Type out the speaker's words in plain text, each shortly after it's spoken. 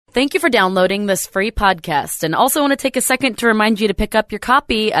Thank you for downloading this free podcast, and also want to take a second to remind you to pick up your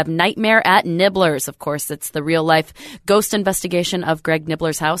copy of Nightmare at Nibbler's. Of course, it's the real-life ghost investigation of Greg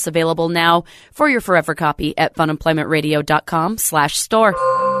Nibbler's house, available now for your forever copy at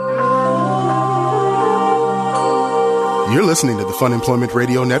funemploymentradio.com/store. You're listening to the Fun Employment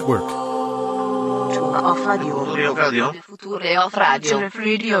Radio Network. The future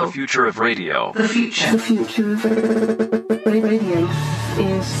of radio. The future of radio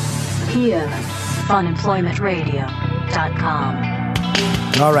is here.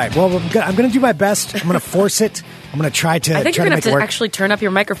 Funemploymentradio.com. All right. Well, I'm going to do my best. I'm going to force it. I'm going to try to. I think you're going to have to actually turn up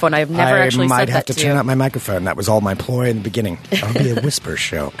your microphone. I've never actually said that to you. I might have to turn up my microphone. That was all my ploy in the beginning. I'll be a whisper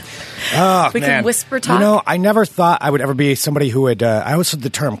show. Oh, we can whisper talk. You know, I never thought I would ever be somebody who would. I always heard the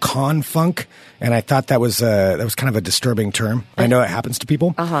term con funk, and I thought that was kind of a disturbing term. I know it happens to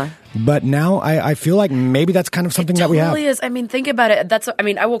people. But now I feel like maybe that's kind of something that we have. It totally is. I mean, think about it.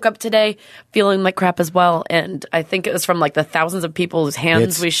 I woke up today feeling like crap as well, and I think it was from like the thousands of people whose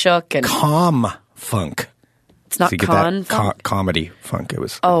hands we shook. And calm funk. It's not comedy funk. It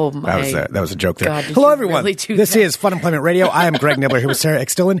was. Oh my! That was a joke there. God, hello, everyone. This is Fun Employment Radio. I am Greg Nibbler here with Sarah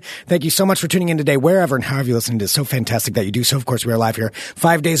X. Dillon. Thank you so much for tuning in today, wherever and however you listen. It is so fantastic that you do so. Of course, we are live here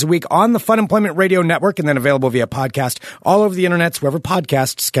 5 days a week on the Fun Employment Radio Network, and then available via podcast all over the internet, wherever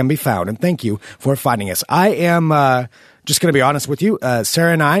podcasts can be found. And thank you for finding us. I am. Just going to be honest with you,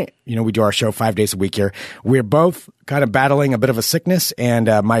 Sarah and I, we do our show 5 days a week here. We're both kind of battling a bit of a sickness, and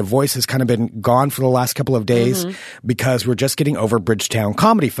my voice has kind of been gone for the last couple of days because we're just getting over Bridegtown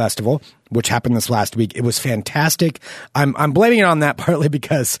Comedy Festival, which happened this last week. It was fantastic. I'm blaming it on that partly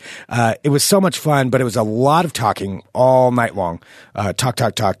because it was so much fun, but it was a lot of talking all night long,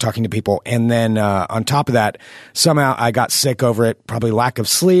 talking to people. And then on top of that, somehow I got sick over it, probably lack of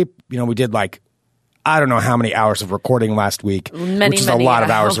sleep. We did I don't know how many hours of recording last week, which is a lot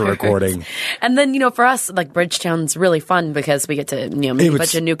of hours of recording. And then, for us, Bridgetown's really fun because we get to, meet a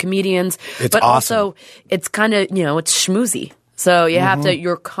bunch of new comedians. But awesome. Also, it's kind of, it's schmoozy. So you have to,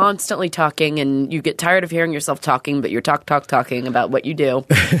 you're constantly talking, and you get tired of hearing yourself talking, but you're talking about what you do.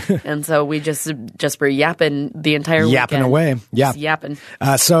 And so we just were yapping the entire weekend. Yapping away. Yeah. Just yapping.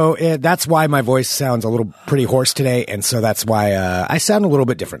 So that's why my voice sounds a little pretty hoarse today. And so that's why I sound a little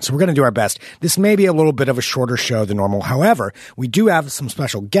bit different. So we're going to do our best. This may be a little bit of a shorter show than normal. However, we do have some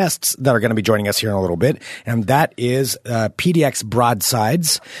special guests that are going to be joining us here in a little bit. And that is PDX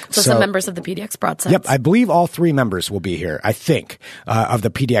Broadsides. So some members of the PDX Broadsides. Yep. I believe all three members will be here. I think of the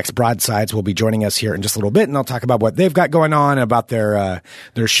PDX Broadsides will be joining us here in just a little bit, and they'll talk about what they've got going on, about their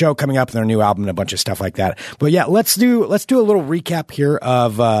show coming up, and their new album, and a bunch of stuff like that. But yeah, let's do a little recap here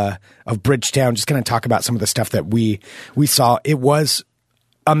of Bridegtown. Just going to talk about some of the stuff that we saw. It was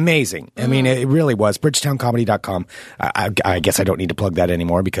amazing. I mean, it really was. Bridgetowncomedy.com. I guess I don't need to plug that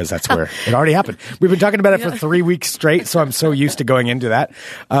anymore because that's where it already happened. We've been talking about it for 3 weeks straight, so I'm so used to going into that.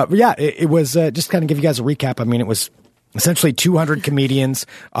 But yeah, it was just kind of give you guys a recap. I mean, it was essentially 200 comedians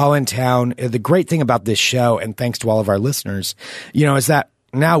all in town. The great thing about this show, and thanks to all of our listeners, is that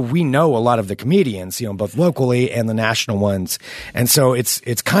now we know a lot of the comedians, both locally and the national ones. And so it's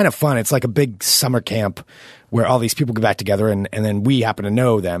kind of fun. It's like a big summer camp where all these people get back together, and then we happen to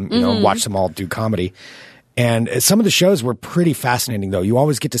know them, watch them all do comedy. And some of the shows were pretty fascinating, though. You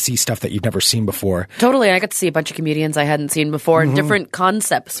always get to see stuff that you've never seen before. Totally. I got to see a bunch of comedians I hadn't seen before, and different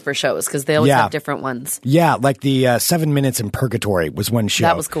concepts for shows, because they always have different ones. Yeah, like the 7 Minutes in Purgatory was one show.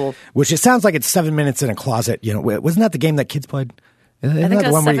 That was cool. Which it sounds like it's 7 minutes in a closet. Wasn't that the game that kids played? I think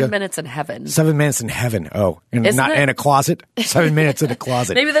it was 7 Minutes in Heaven. 7 Minutes in Heaven. Oh, not in a closet. 7 minutes in a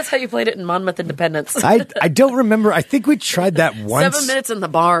closet. Maybe that's how you played it in Monmouth Independence. I don't remember. I think we tried that once. 7 minutes in the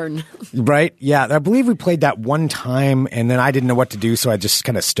barn. Right? Yeah. I believe we played that one time, and then I didn't know what to do, so I just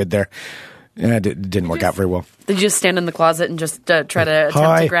kind of stood there. And it didn't work out very well. Did you just stand in the closet and just try to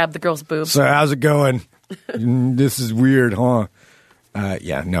attempt to grab the girl's boobs? So how's it going? This is weird, huh?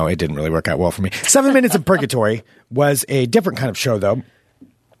 Yeah, no, it didn't really work out well for me. 7 Minutes in Purgatory was a different kind of show, though.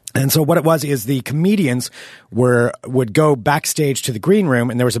 And so what it was is the comedians would go backstage to the green room,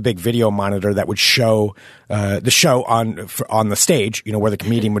 and there was a big video monitor that would show the show on the stage, where the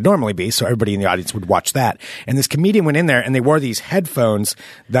comedian would normally be. So everybody in the audience would watch that. And this comedian went in there, and they wore these headphones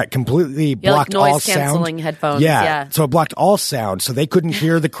that completely blocked all sound. Noise-canceling headphones. Yeah. So it blocked all sound. So they couldn't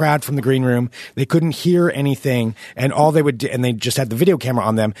hear the crowd from the green room. They couldn't hear anything. And all they would do, and they just had the video camera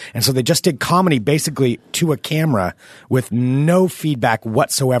on them. And so they just did comedy basically to a camera with no feedback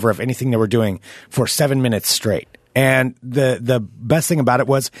whatsoever of anything they were doing for 7 minutes straight. And the best thing about it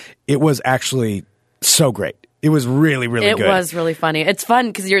was actually so great. It was really, really good. It was really funny. It's fun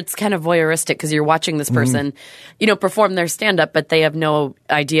because it's kind of voyeuristic because you're watching this person, perform their stand-up, but they have no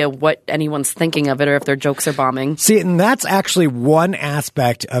idea what anyone's thinking of it or if their jokes are bombing. See, and that's actually one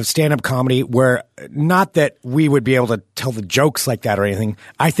aspect of stand-up comedy where not that we would be able to tell the jokes like that or anything.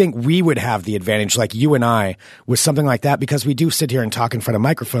 I think we would have the advantage, like you and I, with something like that because we do sit here and talk in front of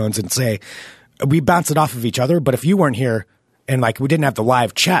microphones and say, we bounce it off of each other, but if you weren't here and like we didn't have the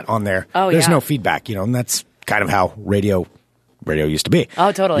live chat on there, there's no feedback, and that's kind of how radio used to be.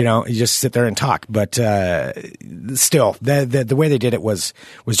 Oh, totally. You just sit there and talk. But still, the way they did it was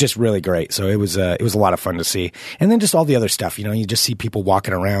just really great. So it was a lot of fun to see. And then just all the other stuff. You just see people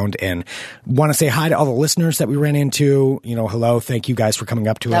walking around and want to say hi to all the listeners that we ran into. Hello, thank you guys for coming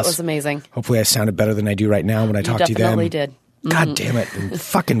up to us. That was amazing. Hopefully, I sounded better than I do right now when I talk to them. You definitely did. God damn it.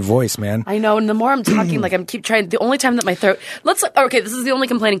 Fucking voice, man. I know. And the more I'm talking, like I keep trying. The only time that my throat. This is the only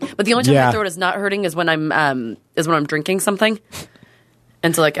complaining. But the only time my throat is not hurting is when I'm drinking something.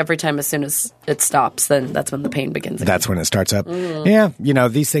 And so, like every time, as soon as it stops, then that's when the pain begins. That's when it starts up. Yeah,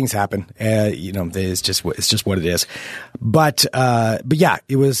 these things happen. It's just what it is. But yeah,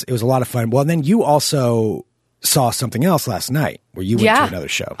 it was a lot of fun. Well, and then you also saw something else last night where you went to another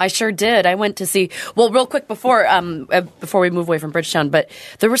show. I sure did. I went to see, real quick before we move away from Bridgetown, but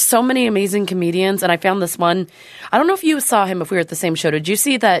there were so many amazing comedians, and I found this one. I don't know if you saw him, if we were at the same show. Did you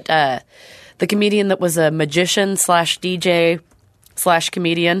see that the comedian that was a magician / DJ /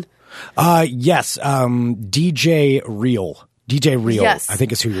 comedian? Yes. DJ Real. Yes. I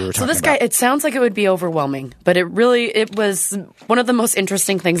think is who you were talking about. So this guy, it sounds like it would be overwhelming, but it was one of the most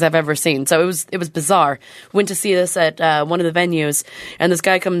interesting things I've ever seen. So it was bizarre. Went to see this at one of the venues, and this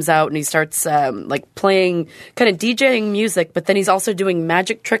guy comes out and he starts playing, kind of DJing music, but then he's also doing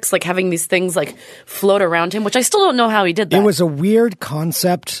magic tricks, like having these things like float around him, which I still don't know how he did that. It was a weird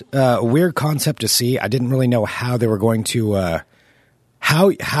concept to see. I didn't really know how they were going to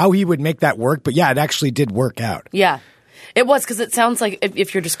how he would make that work, but yeah, it actually did work out. Yeah. It was, because it sounds like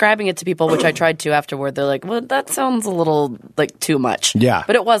if you're describing it to people, which I tried to afterward, they're like, well, that sounds a little like too much. Yeah.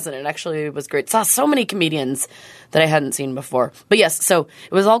 But it wasn't. It actually was great. Saw so many comedians that I hadn't seen before. But yes, so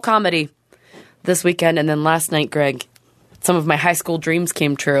it was all comedy this weekend. And then last night, Greg, some of my high school dreams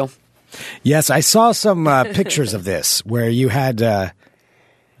came true. Yes, I saw some pictures of this where you had...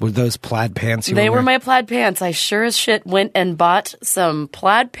 were those plaid pants you were wearing? They were my plaid pants. I sure as shit went and bought some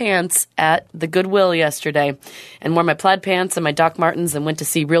plaid pants at the Goodwill yesterday and wore my plaid pants and my Doc Martens and went to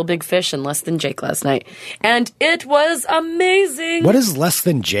see Real Big Fish and Less Than Jake last night. And it was amazing. What does Less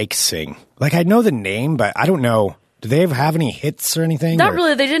Than Jake sing? Like, I know the name, but I don't know. Do they have any hits or anything? Not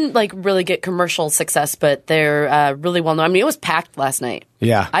really. They didn't really get commercial success, but they're really well known. I mean, it was packed last night.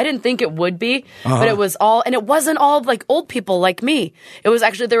 Yeah. I didn't think it would be, but it was all, and it wasn't all like old people like me. It was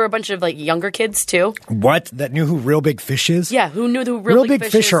actually, there were a bunch of like younger kids too. What? That knew who Real Big Fish is? Yeah, who knew who Real Big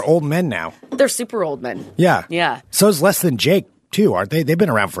Fish is? Are old men now. They're super old men. Yeah. Yeah. So is Less Than Jake too, aren't they? They've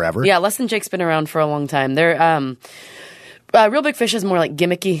been around forever. Yeah, Less Than Jake's been around for a long time. They're, Real Big Fish is more like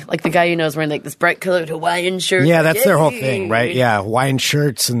gimmicky, like the guy you know is wearing like this bright colored Hawaiian shirt. Yeah, that's their whole thing, right? Yeah, Hawaiian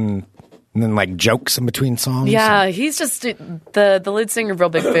shirts and then like jokes in between songs. Yeah, he's just the lead singer of Real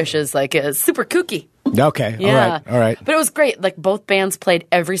Big Fish is like super kooky. Okay, yeah. All right. But it was great. Like both bands played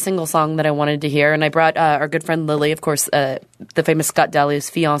every single song that I wanted to hear, and I brought our good friend Lily, of course, the famous Scott Dahlia's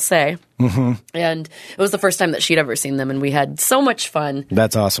fiancée. Mm-hmm. And it was the first time that she'd ever seen them, and we had so much fun.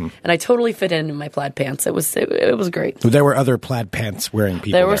 That's awesome. And I totally fit in my plaid pants. It was great. There were other plaid pants wearing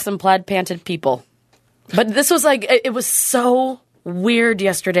people. There were some plaid panted people, but this was like it was so weird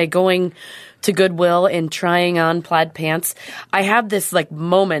yesterday going to Goodwill and trying on plaid pants. I had this like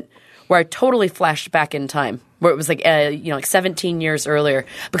moment where I totally flashed back in time, where it was like like 17 years earlier,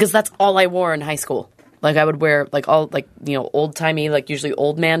 because that's all I wore in high school. Like I would wear like all like old timey, like usually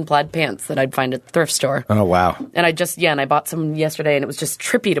old man plaid pants that I'd find at the thrift store. Oh wow! And I bought some yesterday, and it was just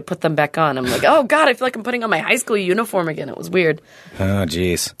trippy to put them back on. I'm like, oh god, I feel like I'm putting on my high school uniform again. It was weird. Oh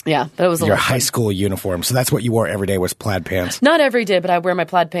jeez. Yeah, that was your high school uniform. So that's what you wore every day was plaid pants. Not every day, but I wear my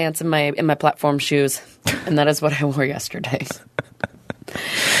plaid pants and my platform shoes, and that is what I wore yesterday.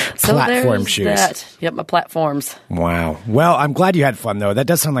 So platform shoes. That. Yep, my platforms. Wow. Well, I'm glad you had fun, though. That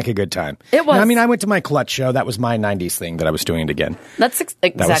does sound like a good time. It was. I mean, I went to my Clutch show. That was my 90s thing that I was doing it again. That's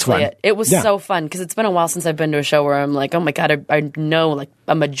exactly it. It was so fun, because it's been a while since I've been to a show where I'm like, oh my god, I know like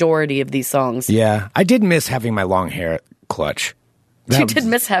a majority of these songs. Yeah. I did miss having my long hair at Clutch. You did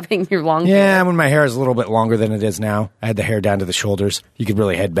miss having your long hair. Yeah, when my hair is a little bit longer than it is now. I had the hair down to the shoulders. You could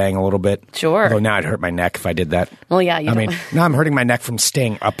really headbang a little bit. Sure. Although now I'd hurt my neck if I did that. Well, yeah. Now I'm hurting my neck from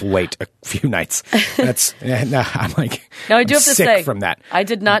staying up late a few nights. I'm like, now I do have to say, from that. I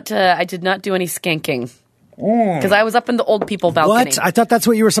did not do any skanking Because I was up in the old people balcony. What? I thought that's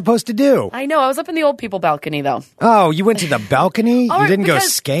what you were supposed to do. I know. I was up in the old people balcony, though. Oh, you went to the balcony? You didn't go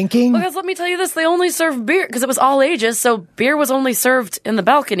skanking? Because let me tell you this, they only serve beer, because it was all ages, so beer was only served in the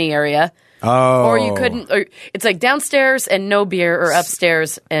balcony area. Oh. Or you couldn't, or it's like downstairs and no beer, or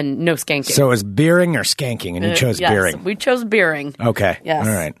upstairs and no skanking. So it was beering or skanking, and you chose yes, beering. We chose beering. Okay. Yes.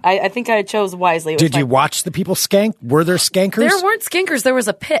 All right. I think I chose wisely. Did you watch the people skank? Were there skankers? There weren't skankers. There was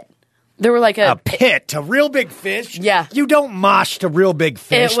a pit. There were like a pit to real big fish? Yeah. You don't mosh to real big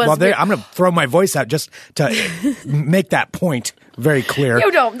fish. I'm going to throw my voice out just to make that point very clear.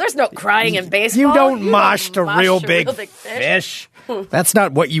 You don't. There's no crying in baseball. You don't mosh to real big fish. That's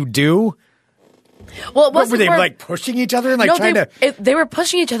not what you do. Well, it wasn't. Were they like pushing each other and like trying to? They were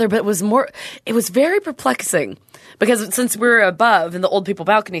pushing each other, but it was more. It was very perplexing because since we were above in the old people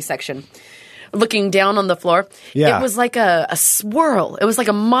balcony section, looking down on the floor, it was like a swirl. It was like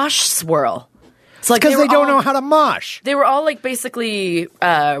a mosh swirl. It's like because they don't know how to mosh. They were all like basically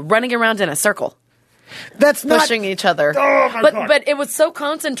running around in a circle. That's pushing each other. Oh my God. But it was so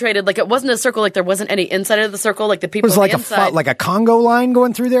concentrated, like it wasn't a circle, like there wasn't any inside of the circle, like the people it was on like the inside. like a Congo line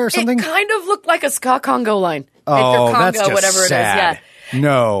going through there or something? It kind of looked like a ska Congo line. Oh, Congo, that's just whatever sad. It is. Yeah.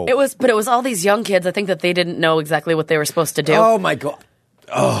 No. It was all these young kids. I think that they didn't know exactly what they were supposed to do. Oh my God.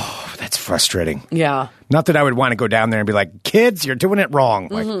 Oh, that's frustrating. Yeah. Not that I would want to go down there and be like, kids, you're doing it wrong.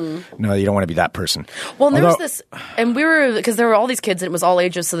 Like, no, you don't want to be that person. Well, and there was this, and we were, because there were all these kids and it was all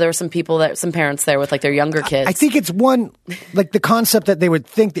ages, so there were some parents there with like their younger kids. I think it's like the concept that they would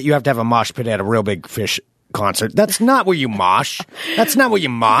think that you have to have a mosh pit at a real big fish concert. That's not where you mosh. That's not where you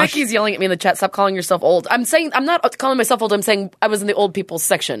mosh. Vicky's yelling at me in the chat, stop calling yourself old. I'm not calling myself old, I'm saying I was in the old people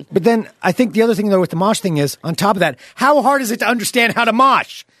section. But then I think the other thing though with the mosh thing is, on top of that, how hard is it to understand how to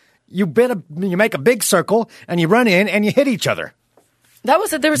mosh? You make a big circle and you run in and you hit each other. That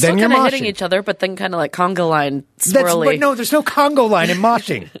was it. They were still kind of hitting each other, but then kind of like Congo line swirly. But no, there's no Congo line in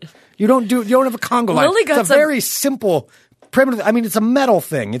moshing. You don't have a Congo line. It's a very simple primitive. I mean, it's a metal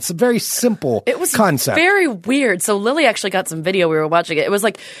thing. It's a very simple concept. Very weird. So Lily actually got some video. We were watching it. It was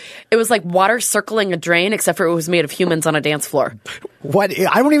like water circling a drain, except for it was made of humans on a dance floor. What?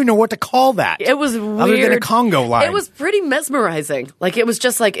 I don't even know what to call that. It was weird. Other than a Congo line. It was pretty mesmerizing. Like it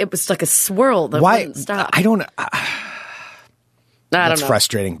was like a swirl that wouldn't stop. I don't know. That's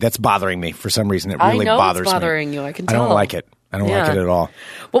frustrating. That's bothering me for some reason. It really bothers me. It's bothering you. I can tell. I don't like it. I don't like it at all.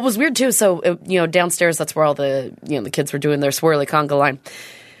 What was weird too, so downstairs, that's where all the the kids were doing their swirly conga line.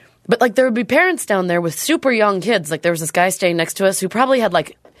 But like there would be parents down there with super young kids. Like there was this guy staying next to us who probably had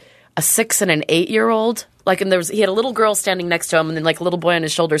like a 6 and an 8-year-old. Like and he had a little girl standing next to him and then like a little boy on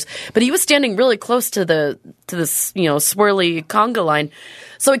his shoulders. But he was standing really close to this swirly conga line.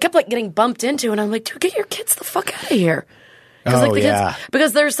 So he kept like getting bumped into, and I'm like, dude, get your kids the fuck out of here. Kids,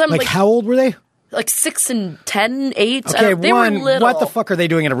 because there's some like how old were they? Like 6 and 10, 8. Okay, they were little. What the fuck are they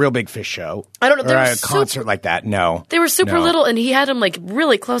doing at a real big fish show? I don't know. Or a concert like that? No. They were super little, and he had them like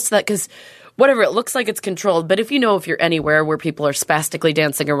really close to that because whatever, it looks like it's controlled. But if you're anywhere where people are spastically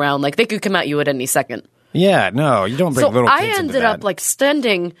dancing around, like they could come at you at any second. Yeah, no, you don't bring little kids into that. So I ended up like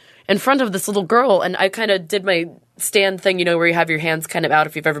standing in front of this little girl, and I kind of did my stand thing, where you have your hands kind of out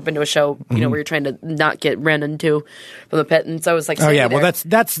if you've ever been to a show, where you're trying to not get ran into from the pit. And so I was like, oh yeah, well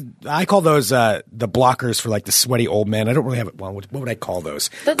that's I call those the blockers for like the sweaty old man. I don't really have it. Well, what would I call those?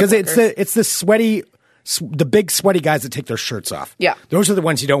 Because it's the sweaty. The big sweaty guys that take their shirts off. Yeah. Those are the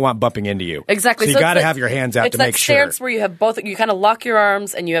ones you don't want bumping into you. Exactly. So you got to have your hands out to make sure. It's that stance where you have you kind of lock your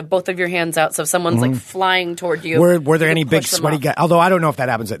arms and you have both of your hands out. So if someone's like flying toward you. Were there any big sweaty guys? Although I don't know if that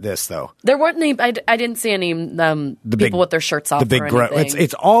happens at this though. There weren't any, I didn't see any people with their shirts off.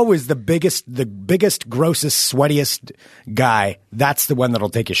 It's always the biggest, grossest, sweatiest guy. That's the one that'll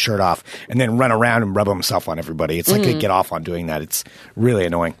take his shirt off and then run around and rub himself on everybody. It's like they get off on doing that. It's really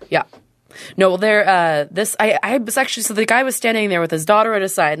annoying. Yeah. No, I was actually, so the guy was standing there with his daughter at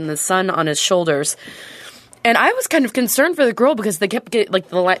his side and the son on his shoulders. And I was kind of concerned for the girl because they kept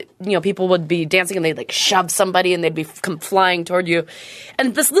getting, people would be dancing and they'd like shove somebody and they'd be come flying toward you.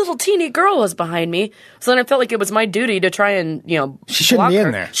 And this little teeny girl was behind me. So then I felt like it was my duty to try and, she shouldn't be in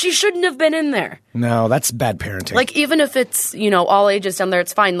there. She shouldn't have been in there. No, that's bad parenting. Like, even if it's, all ages down there,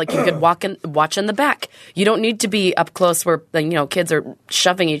 it's fine. Like, you could watch in the back. You don't need to be up close where, kids are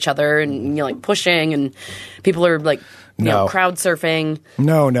shoving each other and, pushing and people are, crowd surfing.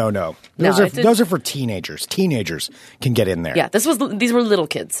 No. Those are for teenagers. Teenagers can get in there. Yeah, these were little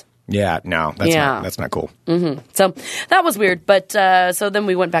kids. Yeah, no, that's not cool. So that was weird. But so then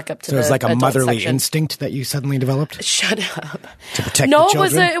we went back up to So it was like a motherly section. instinct that you suddenly developed Shut up. to protect the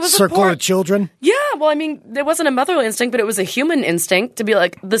children? It was a circle of children? Yeah, well, I mean, it wasn't a motherly instinct, but it was a human instinct to be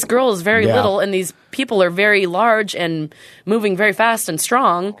like, this girl is very little, and these people are very large and moving very fast and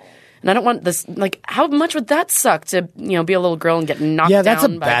strong. And I don't want this, like, how much would that suck to, be a little girl and get knocked down? Yeah, that's a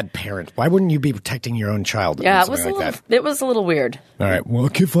bad parent. Why wouldn't you be protecting your own child? Yeah, it was a little weird. All right, well, I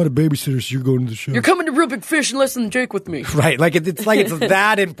can't find a babysitter, so you're going to the show. You're coming to Real Big Fish and listen to Jake with me. Right, like it's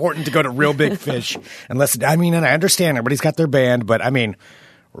that important to go to Real Big Fish. Unless, I mean, and I understand everybody's got their band, but I mean,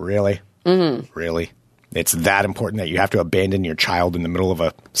 really? Mm-hmm. Really? It's that important that you have to abandon your child in the middle of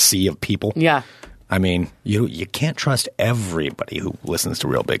a sea of people? Yeah. I mean, you can't trust everybody who listens to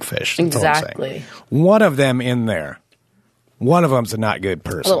Real Big Fish. That's exactly. all I'm saying. One of them in there. One of them's a not good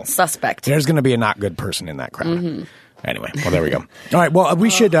person. A little suspect. There's going to be a not good person in that crowd. Mm-hmm. Anyway, well, there we go. All right, well, we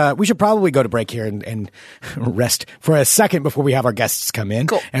should probably go to break here and rest for a second before we have our guests come in.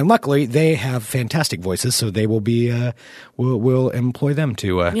 Cool. And luckily, they have fantastic voices, so they will be we'll employ them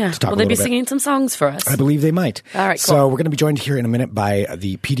to talk a little bit. Will they be singing some songs for us? I believe they might. All right, cool. So we're going to be joined here in a minute by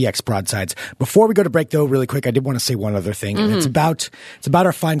the PDX Broadsides. Before we go to break, though, really quick, I did want to say one other thing. And it's about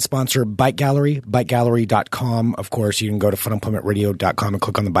our fine sponsor, Bike Gallery, bikegallery.com. Of course, you can go to funemploymentradio.com and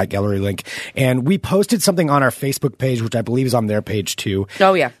click on the Bike Gallery link. And we posted something on our Facebook page, which I believe is on their page too.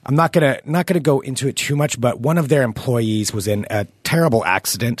 Oh yeah. I'm not gonna go into it too much, but one of their employees was in a terrible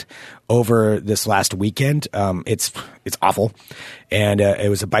accident over this last weekend. It's awful, and it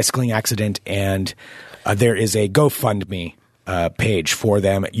was a bicycling accident. And there is a GoFundMe page for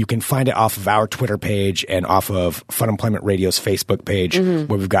them. You can find it off of our Twitter page and off of Fun Employment Radio's Facebook page, where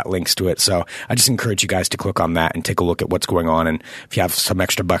we've got links to it. So I just encourage you guys to click on that and take a look at what's going on. And if you have some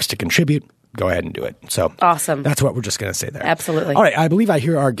extra bucks to contribute, go ahead and do it. So awesome. That's what we're just going to say there. Absolutely. All right. I believe I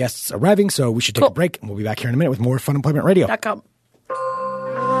hear our guests arriving, so we should take a break, and we'll be back here in a minute with more Fun Employment Radio. .com.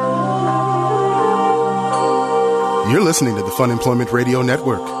 You're listening to the Fun Employment Radio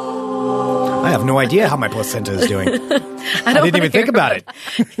Network. I have no idea how my placenta is doing. I didn't even think about it.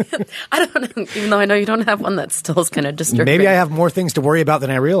 I don't know, even though I know you don't have one that still is kind of disturbing. Maybe I have more things to worry about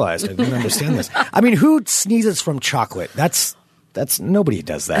than I realized. I didn't understand this. I mean, who sneezes from chocolate? That's nobody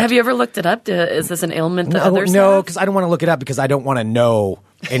does that. Have you ever looked it up? Is this an ailment that others No, have? because I don't want to look it up because I don't want to know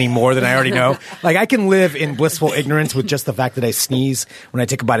any more than I already know. Like, I can live in blissful ignorance with just the fact that I sneeze when I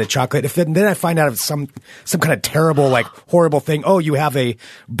take a bite of chocolate. If then I find out of some kind of terrible, like, horrible thing. Oh, you have a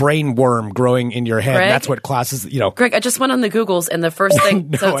brain worm growing in your head. Greg? That's what causes, Greg, I just went on the Googles, and the first thing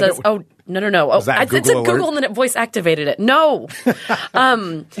No, so it says, no. Oh, Was that it said Google alert? Google, and then it voice activated it. No,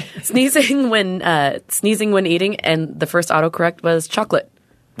 sneezing when eating, and the first autocorrect was chocolate.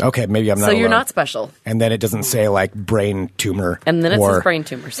 Okay, maybe I'm not So you're alone. not special. And then it doesn't say, like, brain tumor. And then it or says brain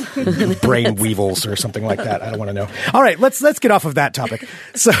tumors. brain weevils or something like that. I don't want to know. All right, let's get off of that topic.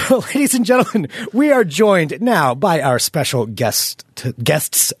 So, ladies and gentlemen, we are joined now by our special guests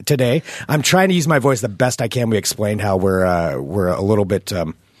today. I'm trying to use my voice the best I can. We explained how we're a little bit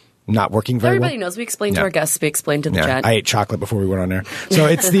not working very Everybody well. knows. We explained to our guests. We explained to the chat. I ate chocolate before we went on there. So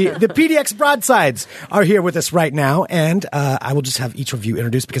it's the PDX Broadsides are here with us right now, and I will just have each of you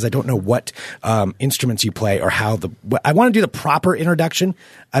introduce because I don't know what instruments you play or how I want to do the proper introduction.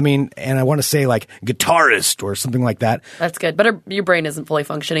 I mean, and I want to say like guitarist or something like that. That's good. But your brain isn't fully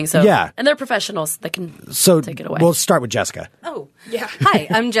functioning. So Yeah. And they're professionals. They can take it away. We'll start with Jessica. Oh, yeah. Hi,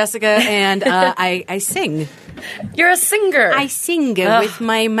 I'm Jessica, and I sing. You're a singer. I sing with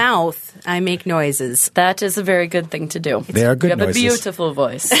my mouth. I make noises. That is a very good thing to do. They are good You have noises. a beautiful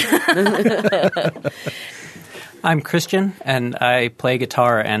voice. I'm Christian, and I play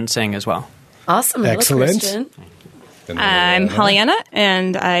guitar and sing as well. Awesome. Hello, Excellent. Christian. I'm Hollyanna,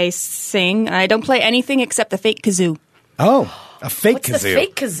 and I sing. I don't play anything except the fake kazoo. Oh, a fake What's kazoo. the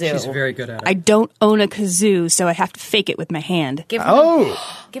fake kazoo? She's very good at it. I don't own a kazoo, so I have to fake it with my hand. Give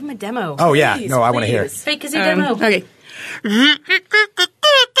him a demo. Oh, yeah. Please, No, I want to hear it. please. Fake kazoo demo. Okay.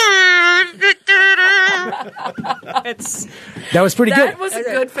 That was pretty That good. was a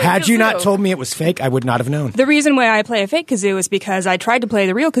good fake Had you not kazoo. told me it was fake, I would not have known. The reason why I play a fake kazoo is because I tried to play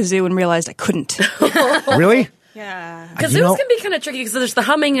the real kazoo and realized I couldn't. Really? Yeah. Kazoos You know- can be kind of tricky because there's the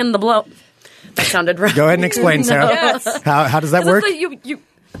humming and the blow. That sounded right. Go ahead and explain, Sarah. Yes. How does that 'Cause work? it's like you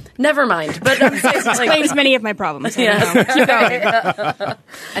never mind. But I'm saying, like, Explains many of my problems. I don't know. yeah. Keep going.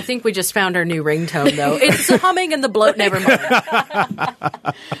 I think we just found our new ringtone, though. It's the humming and the bloat. Never mind.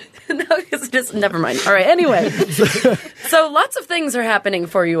 No, it's just never mind. All right. Anyway, so lots of things are happening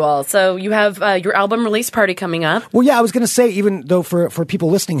for you all. So you have your album release party coming up. Well, yeah, I was going to say, even though for people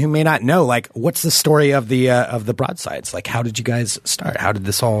listening who may not know, like, what's the story of the Broadsides? Like, how did you guys start? How did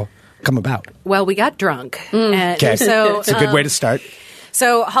this all come about? Well, we got drunk. Okay. So It's a good way to start.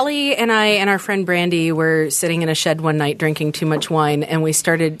 So Holly and I and our friend Brandy were sitting in a shed one night drinking too much wine, and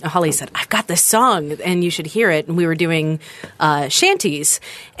Holly said, I've got this song, and you should hear it. And we were doing shanties,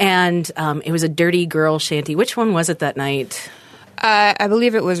 and it was a dirty girl shanty. Which one was it that night? I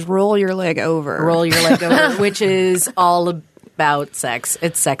believe it was Roll Your Leg Over. Roll Your Leg Over, which is all about sex.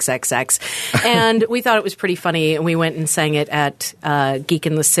 It's sex. And we thought it was pretty funny, and we went and sang it at Geek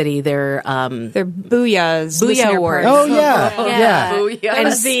in the City, their Booyah's Booyah listener Awards. party. Oh, yeah. Booyah. It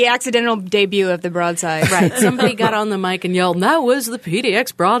was the accidental debut of the Broadside. Right. Somebody got on the mic and yelled, "That was the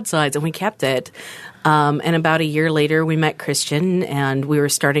PDX Broadsides," and we kept it. And about a year later, we met Christian, and we were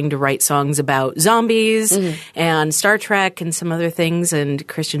starting to write songs about zombies and Star Trek and some other things. And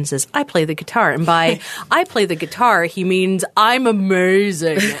Christian says, I play the guitar. And by I play the guitar, he means I'm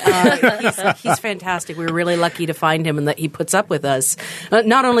amazing. He's fantastic. We were really lucky to find him and that he puts up with us.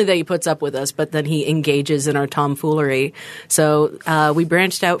 Not only that he puts up with us, but then he engages in our tomfoolery. So we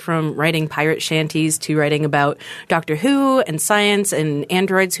branched out from writing pirate shanties to writing about Doctor Who and science and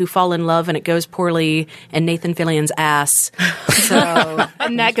androids who fall in love and it goes poorly. And Nathan Fillion's ass. So,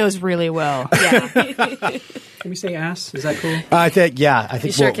 And that goes really well. yeah. Can we say ass? Is that cool? I think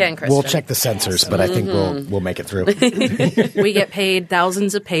You sure can, Christian. we'll check the censors, but I think we'll make it through. We get paid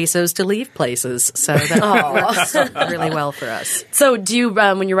thousands of pesos to leave places. So that works really well for us. So do you,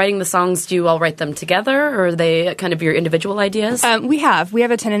 when you're writing the songs, do you all write them together, or are they kind of your individual ideas? We have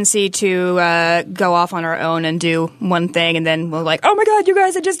a tendency to go off on our own and do one thing, and then we're like, oh my God, you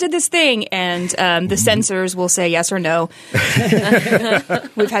guys, I just did this thing. And the censors will say yes or no.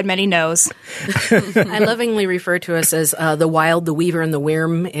 We've had many no's. I lovingly refer to us as the Wild, the Weaver, and the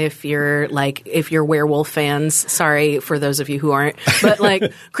Worm. If you're werewolf fans, sorry for those of you who aren't,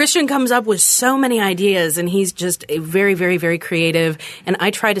 but Christian comes up with so many ideas, and he's just a very, very, very creative. And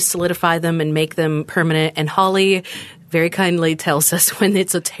I try to solidify them and make them permanent. And Holly very kindly tells us when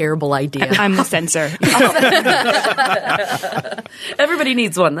it's a terrible idea. I'm the censor. Everybody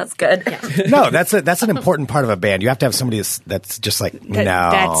needs one. That's good. Yeah. No, that's an important part of a band. You have to have somebody that's just like,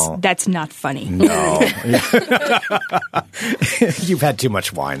 no. That's not funny. No. You've had too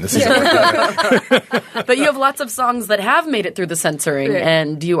much wine. This is But you have lots of songs that have made it through the censoring,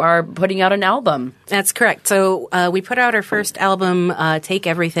 and you are putting out an album. That's correct. So we put out our first album, Take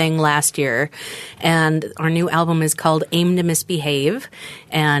Everything, last year, and our new album is called Aim to Misbehave,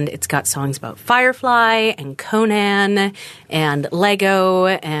 and it's got songs about Firefly and Conan and Lego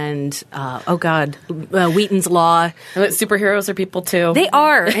and Wheaton's Law. Superheroes are people too. They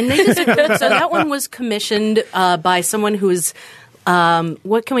are, and they so that one was commissioned by someone who is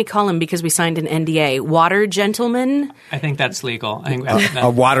what can we call him because we signed an NDA? Water gentleman? I think that's legal. a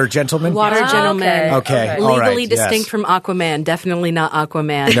water gentleman? Water gentleman. Okay. Legally All right. distinct Yes. from Aquaman. Definitely not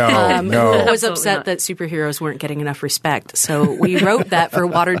Aquaman. No. Who was Absolutely upset not. that superheroes weren't getting enough respect. So we wrote that for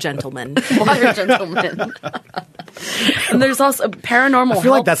Water Gentleman. Water gentleman. And there's also paranormal. I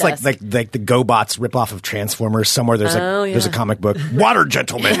feel like help that's desk. like the GoBots ripoff of Transformers. Somewhere there's there's a comic book. Water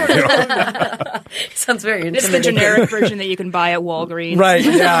gentleman. Sounds very It's intimidating. the generic version that you can buy at Walgreens. Right.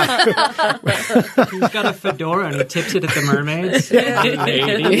 Yeah. He's got a fedora and he tips it at the mermaids.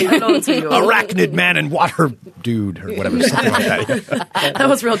 Arachnid man and water dude or whatever. Something like that. That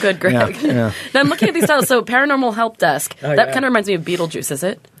was real good, Greg. Yeah. Now I'm looking at these titles. So paranormal help desk. That kind of reminds me of Beetlejuice, is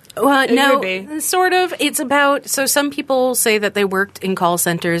it? Well, no, would be. sort of. It's about, so some people say that they worked in call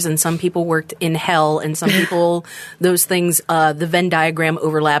centers and some people worked in hell and some people, those things, the Venn diagram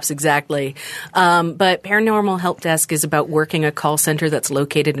overlaps exactly. But Paranormal Help Desk is about working a call center that's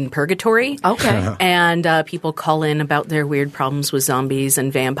located in Purgatory. Okay. And people call in about their weird problems with zombies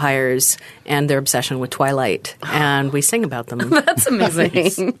and vampires and their obsession with Twilight. And we sing about them. That's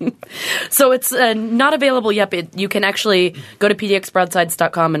amazing. So it's not available yet, but you can actually go to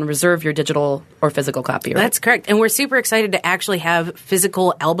pdxbroadsides.com and reserve your digital or physical copy, right? That's correct. And we're super excited to actually have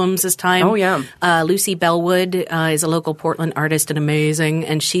physical albums this time. Oh, yeah. Lucy Bellwood is a local Portland artist and amazing,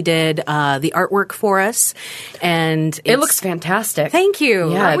 and she did the artwork for us. And It looks fantastic. Thank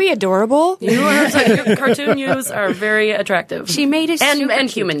you. Yeah. Aren't we adorable? You are, your cartoon use are very attractive. She made it super and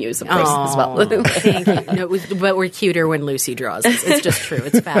cute. human use, of course, as well. Thank you. No, but we're cuter when Lucy draws. It's just true.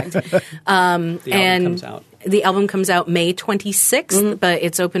 It's fact. The album comes out. The album comes out May 26th, but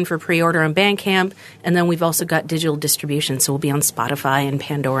it's open for pre-order on Bandcamp. And then we've also got digital distribution, so we'll be on Spotify and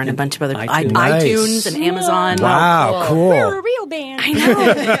Pandora and a bunch of other iTunes. iTunes and Amazon. Wow, cool. We're a real band. I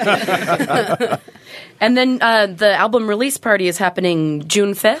know. And then the album release party is happening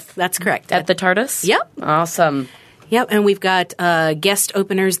June 5th That's correct. at the TARDIS? Yep. Awesome. Yep, and we've got guest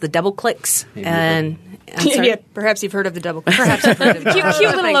openers, the Double Clicks, and I'm sorry? Yeah, perhaps you've heard of the Double. Perhaps you've heard of the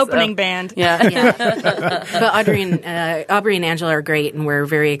cute little opening band. Yeah. But Aubrey and Angela are great, and we're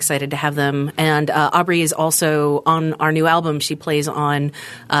very excited to have them. And Aubrey is also on our new album. She plays on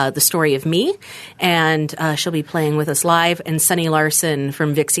The Story of Me, and she'll be playing with us live. And Sunny Larson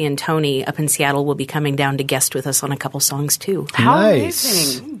from Vixie and Tony up in Seattle will be coming down to guest with us on a couple songs too. How Nice.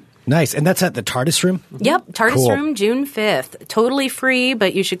 amazing. Nice. And that's at the TARDIS Room? Yep, TARDIS Cool. Room, June 5th. Totally free,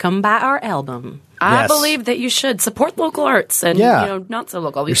 but you should come buy our album. I Yes. believe that you should support local arts and Yeah. not so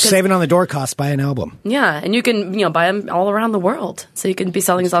local. You're because- saving on the door cost by an album. Yeah, and you can buy them all around the world. So you can be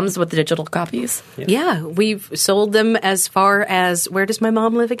selling albums with the digital copies. Yeah, we've sold them as far as, where does my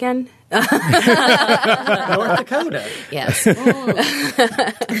mom live again? North Dakota. Yes.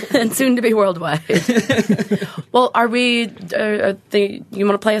 And soon to be worldwide. Well, are we? You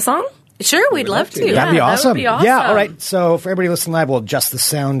want to play a song? Sure, we'd love to. Yeah, That'd be that would awesome. be awesome. Yeah, all right. So for everybody listening live, we'll adjust the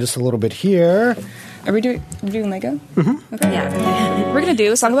sound just a little bit here. Are we doing Lego? Mm-hmm. Okay. Yeah. We're going to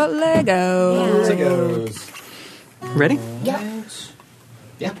do a song about Lego. Ready? Yeah, I'm just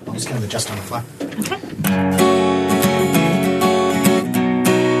going to adjust on the fly.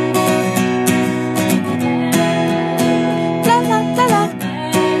 La, la, la, la.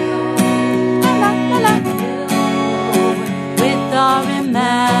 La, la, la, la. With our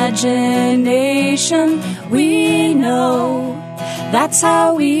imagination, we know that's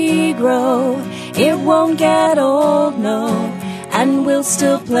how we grow. It won't get old, no, and we'll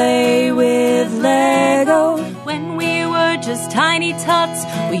still play with Lego. When we were just tiny tots,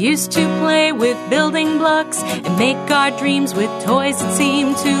 we used to play with building blocks and make our dreams with toys that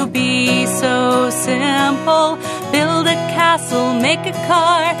seem to be so simple. Build a castle, make a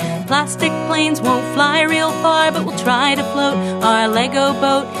car. Plastic planes won't fly real far, but we'll try to float our Lego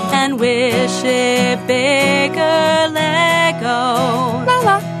boat and wish it bigger. Lego, la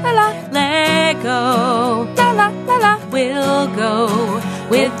la la la. Lego, la la la la. We'll go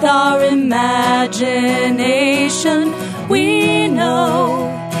with our imagination. We know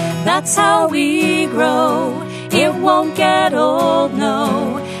that's how we grow. It won't get old,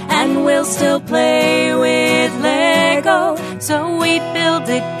 no, and we'll still play with Lego. So we build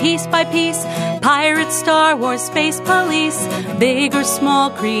it piece by piece. Pirates, Star Wars, Space Police. Big or small,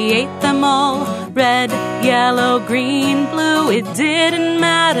 create them all. Red, yellow, green, blue. It didn't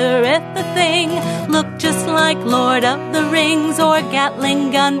matter if the thing looked just like Lord of the Rings or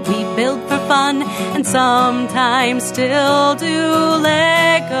Gatling gun. We build for fun and sometimes still do.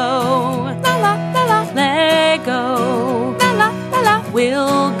 Lego, la la la la. Lego, la la la la.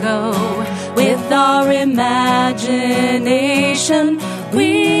 We'll go with our imagination.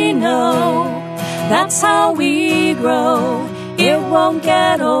 We know that's how we grow. It won't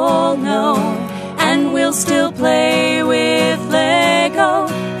get old, no, and we'll still play with Lego.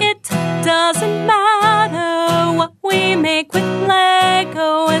 It doesn't matter what we make with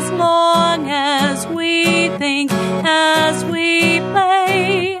Lego as long as we think as we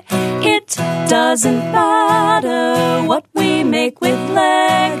play. It doesn't matter what we make with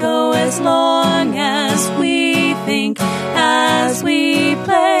Lego as long as we think as we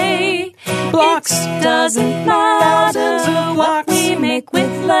play. Blocks. It doesn't matter what we make with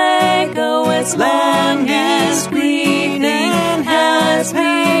Lego as long as we think as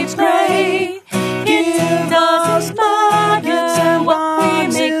we play. It doesn't matter what we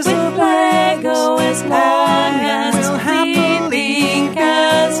make with Lego as long as we think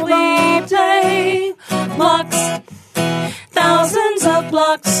as we play. Blocks, thousands of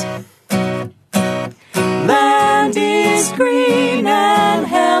blocks. Land is green and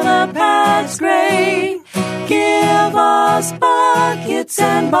helipads gray. Give us buckets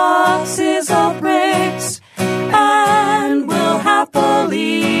and boxes of bricks, and we'll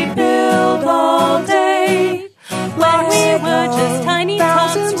happily build all day. When we were just tiny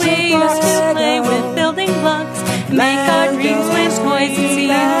tots, we used to play with building blocks, make our dreams with toys and seem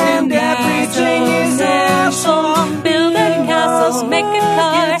to be so simple. Build a castle, make a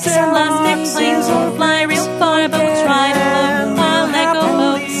car. Plastic planes won't fly real far, but we'll try to float our Lego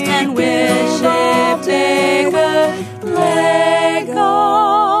boats and wish it bigger.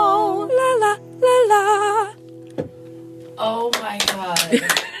 Lego, la la la la. Oh my god!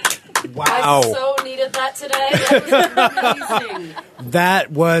 Wow. I so needed that today. That was amazing.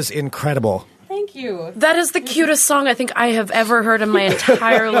 That was incredible. Thank Thank you. That is the cutest song I think I have ever heard in my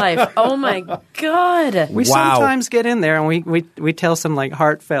entire life. Oh my God. We sometimes get in there and we tell some like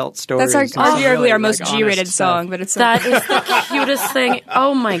heartfelt stories. That's arguably our most G-rated song, but it's that is the cutest thing.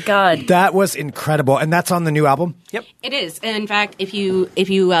 Oh my God. That was incredible. And that's on the new album? Yep. It is. In fact, if you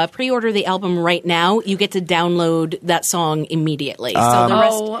pre-order the album right now, you get to download that song immediately. So the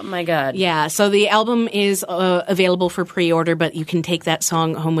rest, Oh my God. yeah. So the album is available for pre-order, but you can take that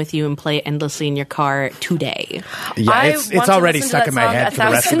song home with you and play it endlessly in your car today. Yeah, I it's want to already listen to stuck that in my song head for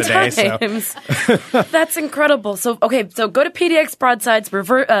the rest of the day. So. That's incredible. So go to PDX Broadsides,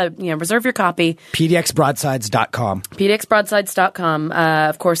 reserve your copy. PDXBroadsides.com. PDXBroadsides.com.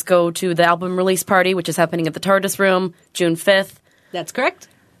 Of course, go to the album release party, which is happening at the TARDIS Room, June 5th. That's correct.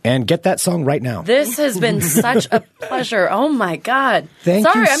 And get that song right now. This has been such a pleasure. Oh my God! Thank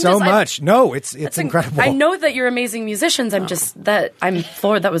you so much. No, it's incredible. I know that you're amazing musicians. I'm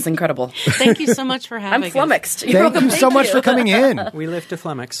floored. That was incredible. Thank you so much for having us. I'm flummoxed. Thank you so much for coming in. We live to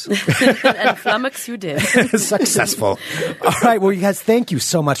flummox. And flummox you did. Successful. All right. Well, you guys, thank you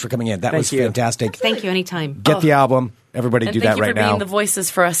so much for coming in. That was fantastic. Thank you anytime. Get the album. Everybody And do that right now. thank you for being the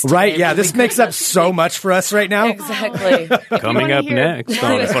voices for us today. Right, yeah, this makes up so much for us right now. Exactly. Coming up next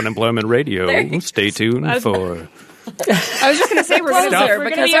on Fun Employment Radio. Stay tuned for... I was just going to say we're going to be on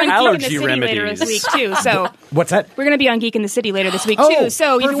Geek in the allergy City later remedies. this week too. So What's that? we're going to be on Geek in the City later this week Oh, too.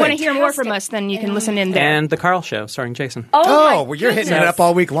 So if you want to perfect. hear more from us, then you can listen in there. And The Carl Show, starring Jason. Oh, well, you're hitting it up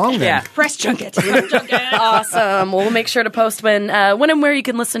all week long then. Yeah. Press junket. Awesome. We'll make sure to post when and where you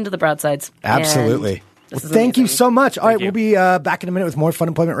can listen to the Broadsides. Absolutely. And Well, this is thank you amazing. so much. All right, you. we'll be back in a minute with more Fun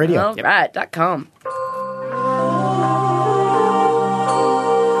Employment Radio. All right.com.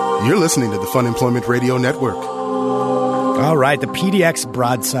 You're listening to the Fun Employment Radio Network. All right, the PDX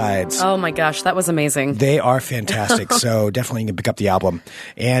Broadsides. Oh my gosh, that was amazing. They are fantastic. So definitely you can pick up the album.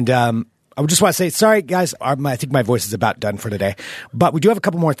 And I would just want to say, sorry, guys, I think my voice is about done for today. But we do have a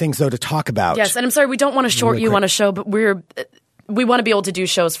couple more things, though, to talk about. Yes, and I'm sorry we don't want to short Really you quick. on a show, but we want to be able to do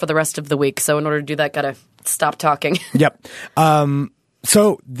shows for the rest of the week. So in order to do that, gotta stop talking. Yep.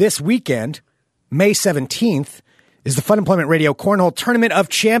 So this weekend, May 17th, is the Fun Employment Radio Cornhole Tournament of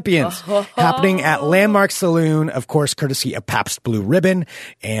Champions happening at Landmark Saloon, of course, courtesy of Pabst Blue Ribbon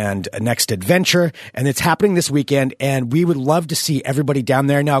and Next Adventure. And it's happening this weekend, and we would love to see everybody down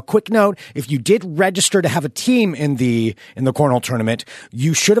there. Now, a quick note, if you did register to have a team in the Cornhole Tournament,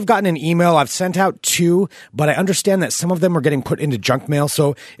 you should have gotten an email. I've sent out 2, but I understand that some of them are getting put into junk mail.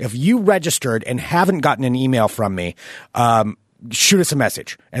 So if you registered and haven't gotten an email from me, shoot us a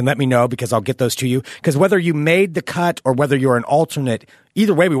message and let me know, because I'll get those to you. Because whether you made the cut or whether you're an alternate,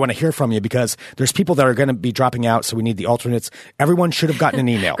 either way, we want to hear from you, because there's people that are going to be dropping out. So we need the alternates. Everyone should have gotten an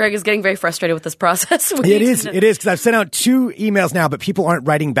email. Greg is getting very frustrated with this process. It is because I've sent out 2 emails now, but people aren't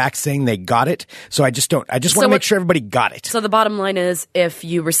writing back saying they got it. So I just want to make sure everybody got it. So the bottom line is, if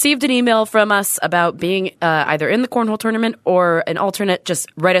you received an email from us about being either in the Cornhole Tournament or an alternate, just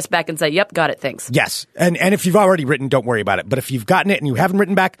write us back and say, yep, got it, thanks. Yes. And if you've already written, don't worry about it. But if you've gotten it and you haven't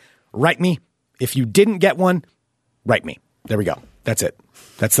written back, write me. If you didn't get one, write me. There we go. That's it.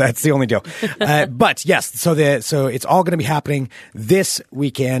 That's the only deal. But yes, so it's all going to be happening this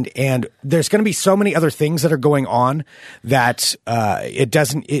weekend, and there's going to be so many other things that are going on that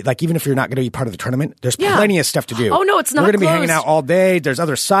even if you're not going to be part of the tournament, there's plenty of stuff to do. Oh no, it's not. We're going to be hanging closed. out all day. There's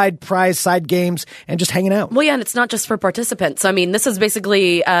other side games, and just hanging out. Well, yeah, and it's not just for participants. I mean, this is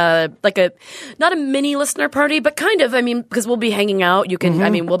basically not a mini listener party, but kind of. I mean, because we'll be hanging out. You can. I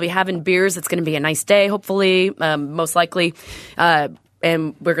mean, we'll be having beers. It's going to be a nice day, hopefully, most likely.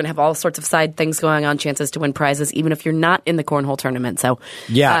 And we're going to have all sorts of side things going on, chances to win prizes, even if you're not in the Cornhole Tournament. So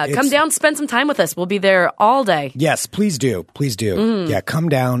come down, spend some time with us. We'll be there all day. Yes, please do. Please do. Yeah, come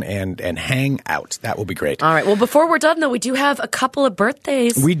down and hang out. That will be great. All right. Well, before we're done, though, we do have a couple of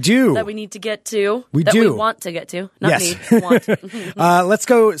birthdays. We do. That we need to get to. We that do. we want to get to. Not Yes. need. Want. Let's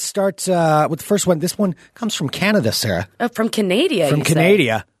go start with the first one. This one comes from Canada, Sarah. From Canada. From you say?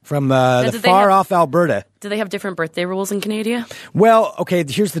 Canada. From the far-off Alberta. Do they have different birthday rules in Canada? Well, okay,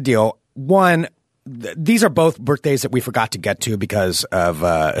 here's the deal. One, these are both birthdays that we forgot to get to because of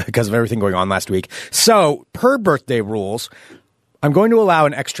everything going on last week. So, per birthday rules, I'm going to allow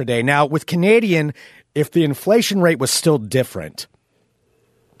an extra day. Now, with Canadian, if the inflation rate was still different,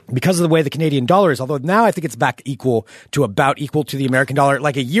 because of the way the Canadian dollar is, although now I think it's back about equal to the American dollar.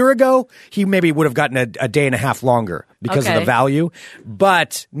 Like a year ago, he maybe would have gotten a day and a half longer. because of the value.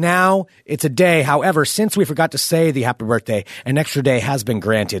 But now it's a day. However, since we forgot to say the happy birthday, an extra day has been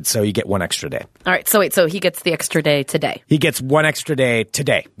granted, so you get one extra day. All right. So wait, so he gets the extra day today? He gets one extra day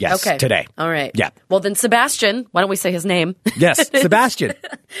today. Yes, okay. Today. All right. Yeah. Well, then Sebastian, why don't we say his name? Yes, Sebastian.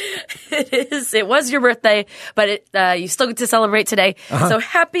 It was your birthday, but you still get to celebrate today. So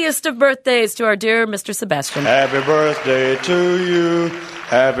happiest of birthdays to our dear Mr. Sebastian. Happy birthday to you.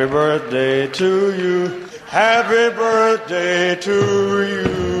 Happy birthday to you. Happy birthday to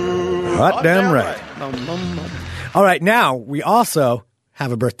you. Hot damn right. All right, now we also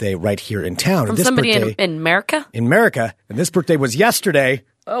have a birthday right here in town. From this somebody birthday, in America? In America. And this birthday was yesterday.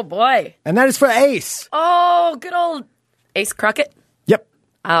 Oh, boy. And that is for Ace. Oh, good old Ace Crockett. Yep.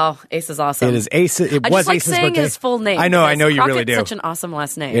 Oh, Ace is awesome. It is Ace. It I was just like Ace's saying birthday. his full name. I know you really do. Crockett's such an awesome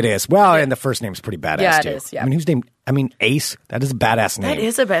last name. It is. Well, and the first name's pretty badass, Yeah, it too. is, yeah. I mean, whose name? I mean, Ace. That is a badass name. That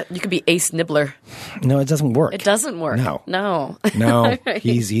is a bit. You could be Ace Nibbler. No, it doesn't work. It doesn't work. No. No. Right.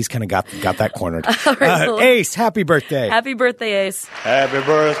 He's kind of got that cornered. Right, well, Ace, happy birthday. Happy birthday, Ace. Happy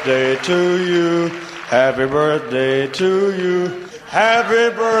birthday to you. Happy birthday to you.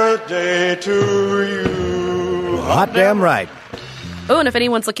 Happy birthday to you. Hot damn right. Oh, and if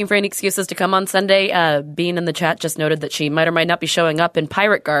anyone's looking for any excuses to come on Sunday, Bean in the chat just noted that she might or might not be showing up in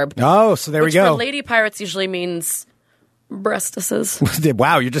pirate garb. Oh, so there we Which go. for lady pirates usually means breastises.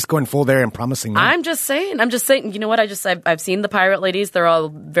 Wow, you're just going full there and promising that. I'm just saying. You know what? I've seen the pirate ladies. They're all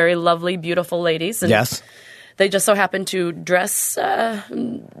very lovely, beautiful ladies. And yes. They just so happen to dress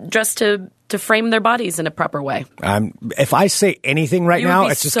to frame their bodies in a proper way. If I say anything right You would now,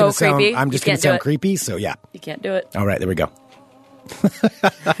 be it's just so going to sound. creepy. I'm just You going can't to do sound it. creepy. So yeah. You can't do it. All right, there we go.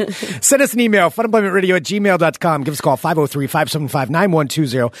 Send us an email, funemploymentradio@gmail.com. Give us a call,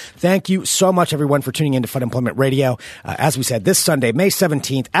 503-575-9120. Thank you so much, everyone, for tuning in to Fun Employment Radio. As we said, this Sunday, May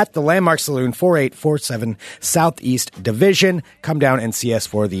 17th, at the Landmark Saloon, 4847 Southeast Division. Come down and see us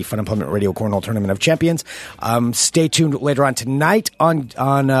for the Fun Employment Radio Cornhole Tournament of Champions. Stay tuned later on tonight on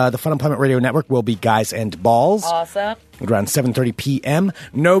the Fun Employment Radio Network will be Guys and Balls. Awesome. Around 7:30 p.m.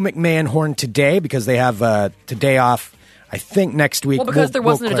 No McMahon Horn today because they have today off. I think next week. Well, because there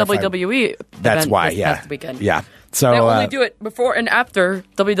wasn't a WWE That's event why, this yeah. past weekend. Yeah. So They only do it before and after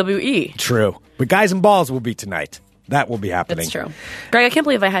WWE. True. But Guys and Balls will be tonight. That will be happening. That's true. Greg, I can't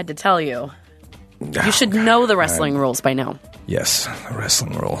believe I had to tell you. You should know the wrestling rules by now. Yes, the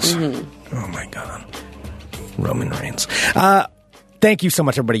wrestling rules. Mm-hmm. Oh, my God. Roman Reigns. Thank you so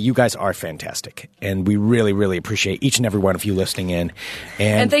much, everybody. You guys are fantastic. And we really, really appreciate each and every one of you listening in.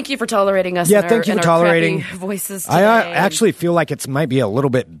 And thank you for tolerating us. Yeah, thank you for tolerating voices today. I actually feel like it might be a little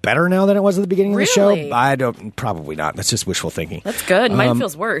bit better now than it was at the beginning of the show. Really? Probably not. That's just wishful thinking. That's good. Mine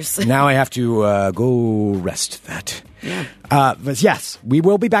feels worse. Now I have to go rest that. Yeah. But yes, we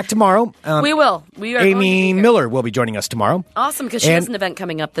will be back tomorrow. We will. We are Amy Miller will be joining us tomorrow. Awesome, because she has an event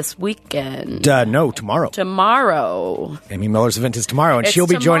coming up this weekend. No, tomorrow. Tomorrow. Amy Miller's event is tomorrow, and she'll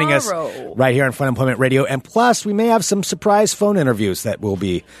be joining us right here on Fun Employment Radio. And plus, we may have some surprise phone interviews that we'll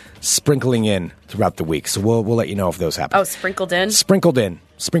be sprinkling in throughout the week. So we'll let you know if those happen. Oh, sprinkled in? Sprinkled in.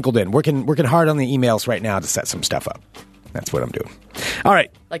 Working hard on the emails right now to set some stuff up. That's what I'm doing. All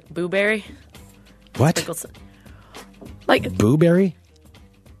right. Like Booberry? What? Sprinkles. Like Booberry?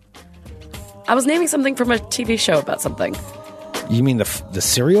 I was naming something from a TV show about something. You mean the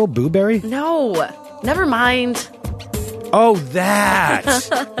cereal Booberry? No, never mind. Oh, that.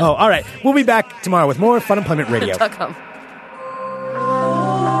 Oh, all right. We'll be back tomorrow with more Fun Employment Radio.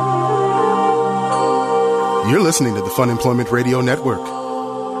 You're listening to the Fun Employment Radio Network.